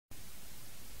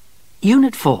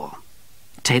Unit 4.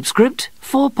 Tape script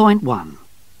 4.1.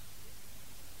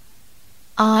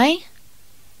 I,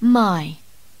 my.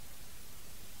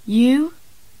 You,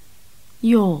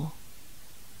 your.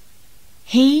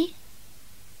 He,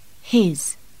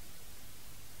 his.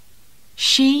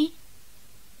 She,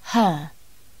 her.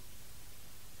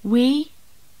 We,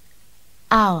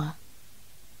 our.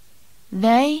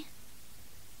 They,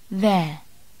 their.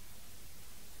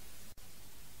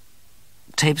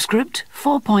 Tape script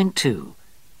 4.2.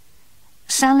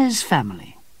 Sally's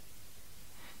family.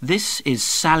 This is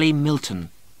Sally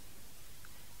Milton.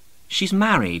 She's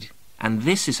married, and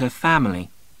this is her family.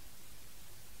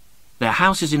 Their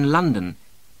house is in London.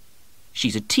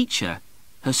 She's a teacher.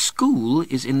 Her school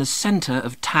is in the centre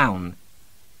of town.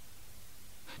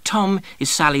 Tom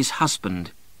is Sally's husband.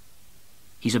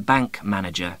 He's a bank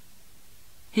manager.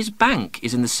 His bank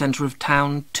is in the centre of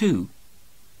town too.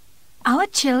 Our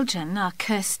children are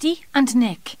Kirsty and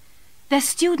Nick. They're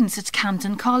students at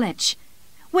Camden College.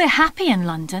 We're happy in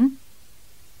London.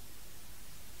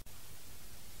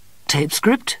 Tape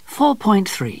script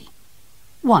 4.3.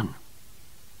 1.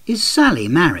 Is Sally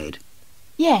married?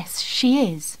 Yes,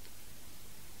 she is.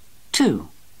 2.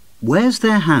 Where's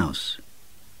their house?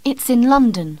 It's in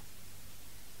London.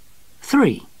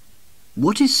 3.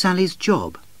 What is Sally's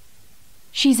job?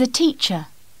 She's a teacher.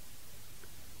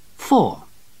 4.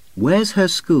 Where's her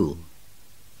school?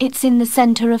 It's in the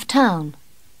centre of town.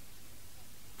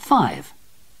 5.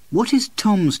 What is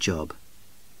Tom's job?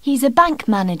 He's a bank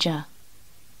manager.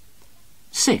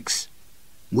 6.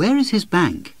 Where is his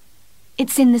bank?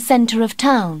 It's in the centre of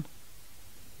town.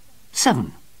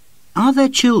 7. Are their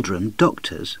children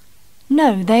doctors?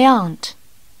 No, they aren't.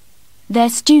 They're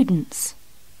students.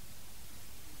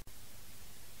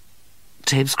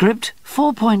 Tape script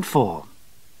 4.4.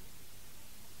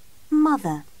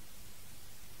 Mother,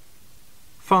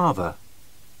 Father,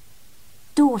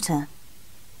 daughter,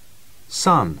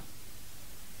 son,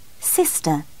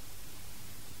 sister,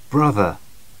 brother,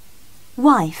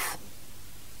 wife,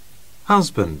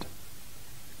 husband,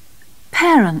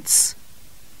 Parents.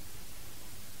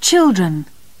 Children.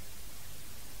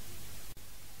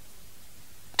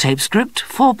 Tape script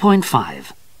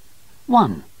 4.5.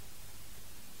 1.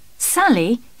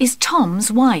 Sally is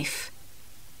Tom's wife.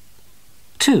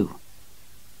 2.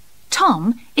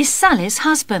 Tom is Sally's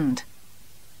husband.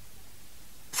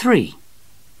 3.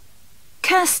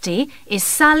 Kirsty is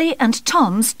Sally and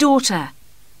Tom's daughter.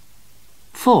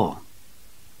 4.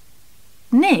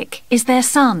 Nick is their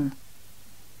son.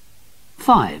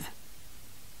 5.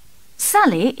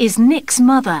 Sally is Nick's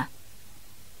mother.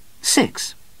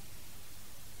 6.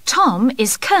 Tom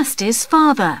is Kirsty's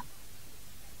father.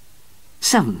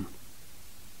 7.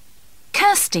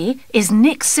 Kirsty is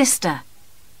Nick's sister.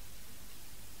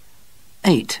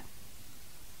 8.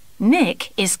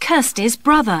 Nick is Kirsty's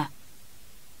brother.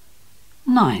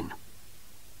 9.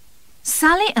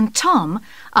 Sally and Tom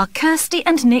are Kirsty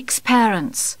and Nick's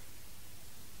parents.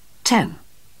 10.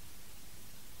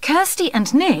 Kirsty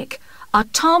and Nick are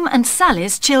Tom and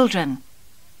Sally's children.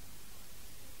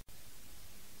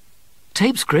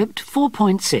 Tape script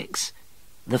 4.6.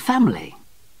 The family.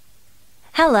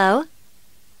 Hello.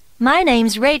 My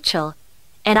name's Rachel,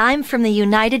 and I'm from the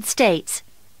United States.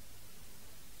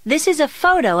 This is a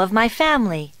photo of my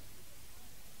family.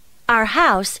 Our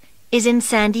house is in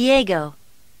San Diego.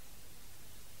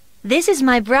 This is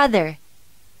my brother.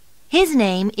 His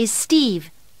name is Steve,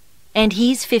 and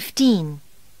he's 15.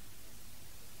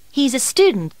 He's a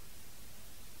student.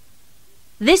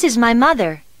 This is my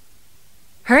mother.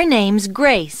 Her name's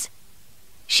Grace.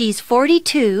 She's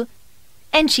 42,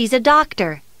 and she's a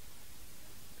doctor.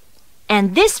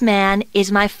 And this man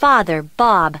is my father,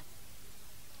 Bob.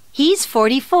 He's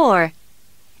 44,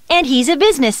 and he's a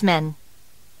businessman.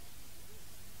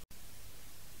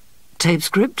 Tape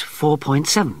script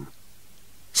 4.7.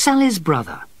 Sally's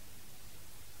brother.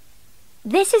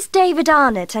 This is David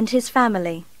Arnott and his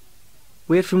family.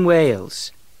 We're from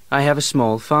Wales. I have a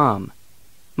small farm.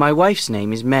 My wife's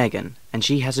name is Megan, and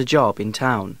she has a job in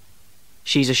town.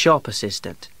 She's a shop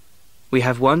assistant. We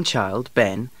have one child,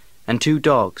 Ben, and 2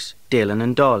 dogs, Dylan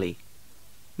and Dolly.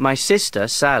 My sister,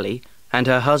 Sally, and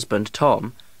her husband,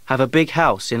 Tom, have a big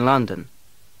house in London.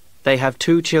 They have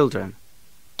 2 children.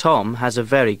 Tom has a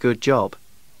very good job.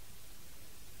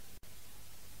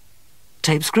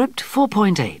 Tape script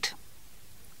 4.8.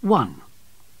 1.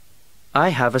 I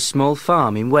have a small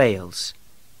farm in Wales.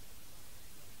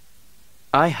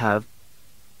 I have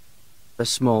a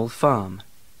small farm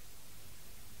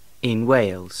in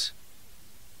Wales.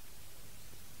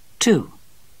 2.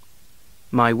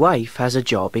 My wife has a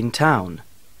job in town.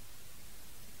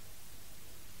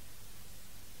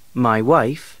 My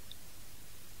wife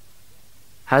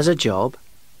has a job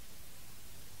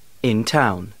in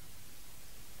town.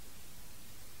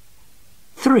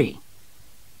 3.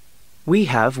 We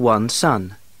have one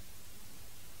son.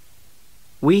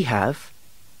 We have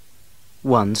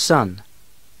one son.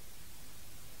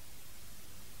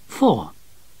 4.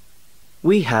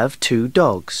 We have 2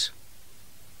 dogs.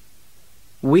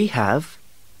 We have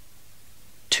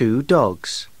 2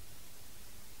 dogs.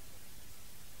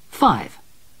 5.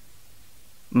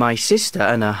 My sister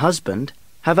and her husband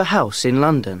have a house in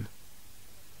London.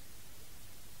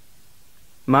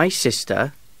 My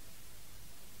sister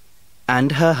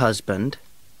and her husband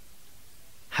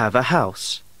have a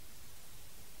house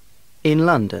in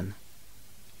London.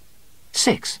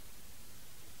 6.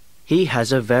 He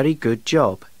has a very good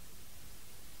job.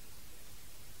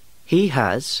 He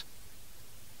has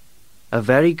a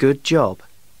very good job.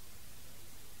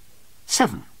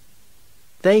 7.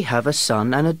 They have a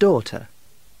son and a daughter.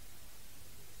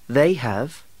 They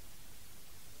have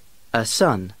a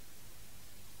son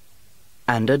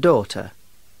and a daughter.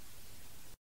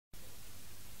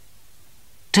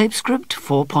 Tape script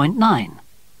 4.9.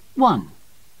 1.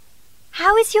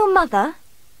 How is your mother?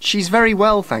 She's very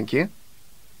well, thank you.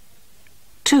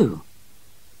 2.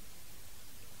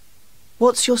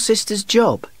 What's your sister's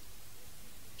job?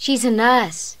 She's a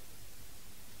nurse.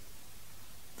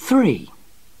 3.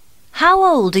 How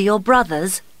old are your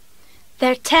brothers?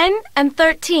 They're 10 and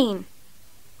 13.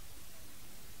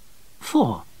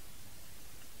 4.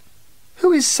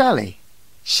 Who is Sally?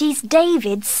 She's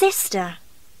David's sister.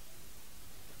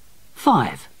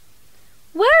 5.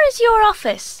 Where is your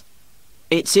office?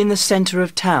 It's in the centre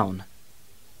of town.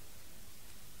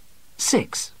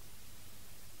 6.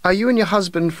 Are you and your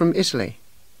husband from Italy?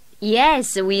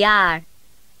 Yes, we are.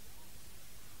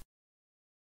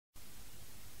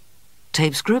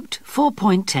 Tape script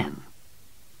 4.10.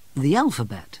 The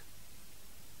alphabet.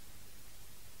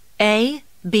 A,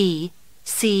 B,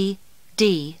 C,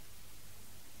 D.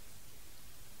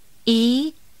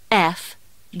 E, F,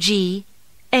 G,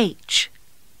 H.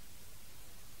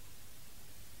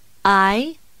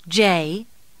 I, J,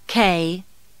 K,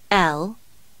 L.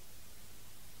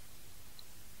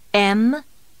 M,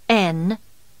 N,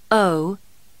 O,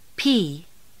 P.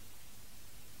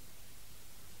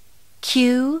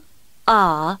 Q,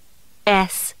 R,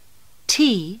 S,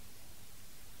 T.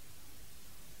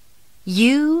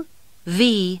 U,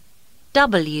 V,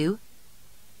 W.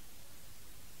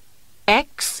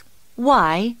 X,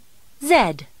 Y,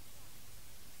 Z.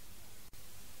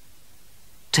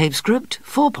 Tape script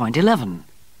 4.11.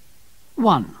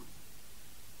 1.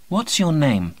 What's your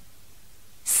name?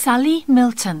 Sally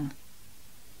Milton.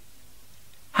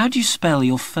 How do you spell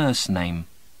your first name?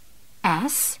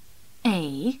 S-A-L-L-Y.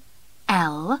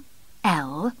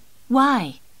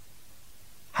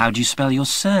 How do you spell your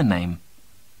surname?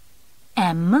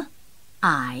 M-I-L-T-O-N.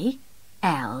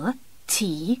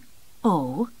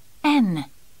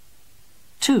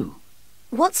 2.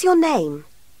 What's your name?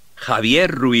 Javier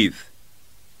Ruiz.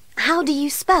 How do you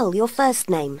spell your first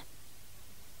name?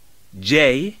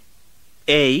 J-A-V-I-E-R.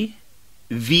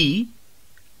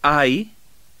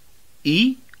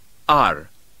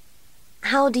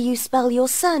 How do you spell your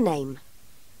surname?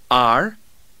 R-U-I-Z.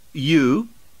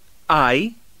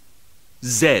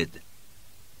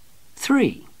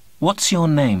 3. What's your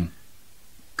name?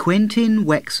 Quentin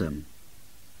Wexham.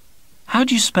 How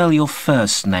do you spell your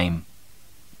first name?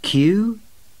 Q-U-E-N-T-I-N.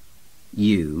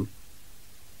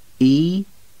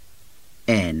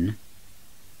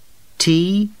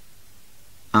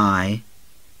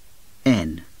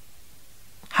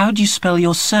 How do you spell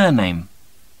your surname?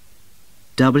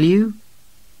 W-E-X-H-A-M.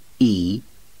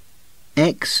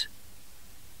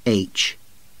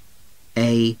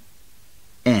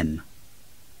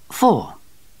 4.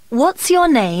 What's your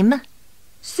name?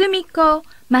 Sumiko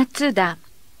Matsuda.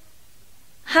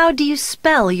 How do you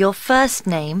spell your first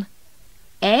name?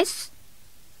 S-U-M-I-K-O.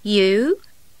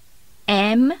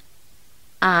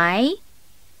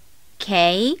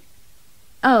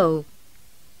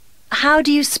 How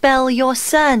do you spell your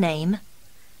surname?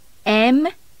 M-A-T-S-U-D-A.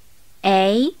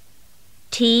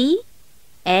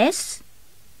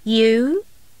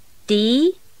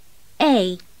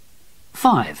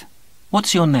 5.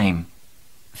 What's your name?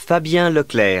 Fabien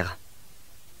Leclerc.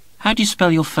 How do you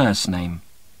spell your first name?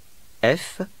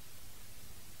 F-A-B-I-E-N.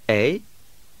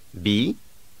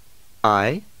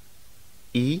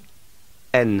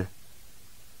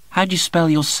 How do you spell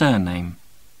your surname?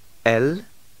 L-E-C-L-E-R-C.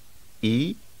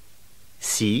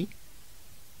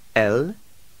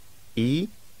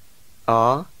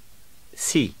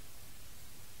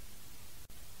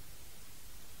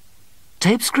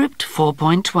 Tape script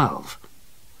 4.12.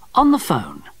 On the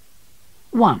phone.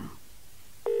 1.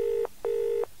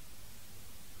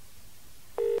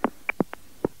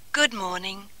 Good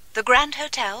morning. The Grand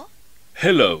Hotel?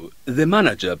 Hello, the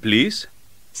manager, please.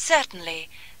 Certainly.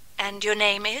 And your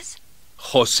name is?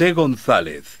 José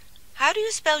González. How do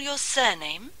you spell your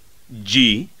surname?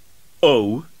 Gonzalez.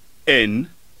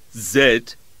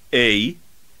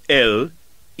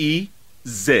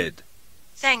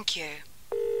 Thank you.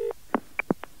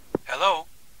 Hello,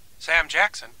 Sam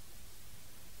Jackson.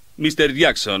 Mr.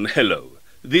 Jackson, hello.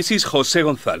 This is José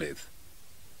González.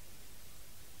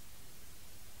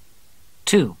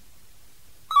 2.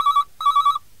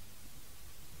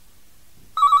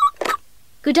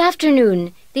 Good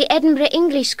afternoon. The Edinburgh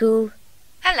English School.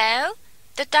 Hello.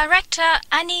 The director,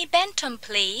 Annie Benton,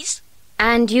 please.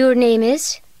 And your name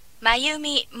is?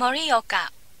 Mayumi Morioka.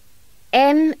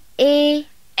 M-A...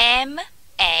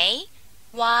 M-A-Y-U-M-I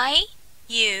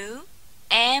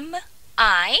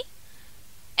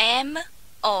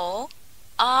M-O-R-I-O-K-A.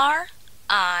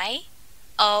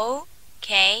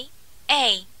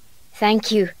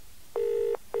 Thank you.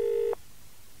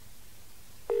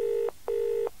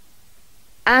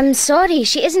 I'm sorry,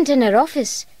 she isn't in her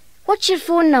office. What's your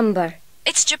phone number?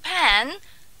 It's Japan.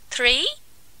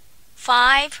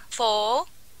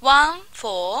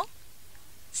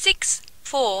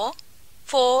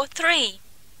 3-5-4-1-4-6-4-4-3.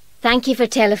 Thank you for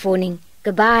telephoning.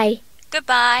 Goodbye.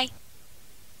 Goodbye.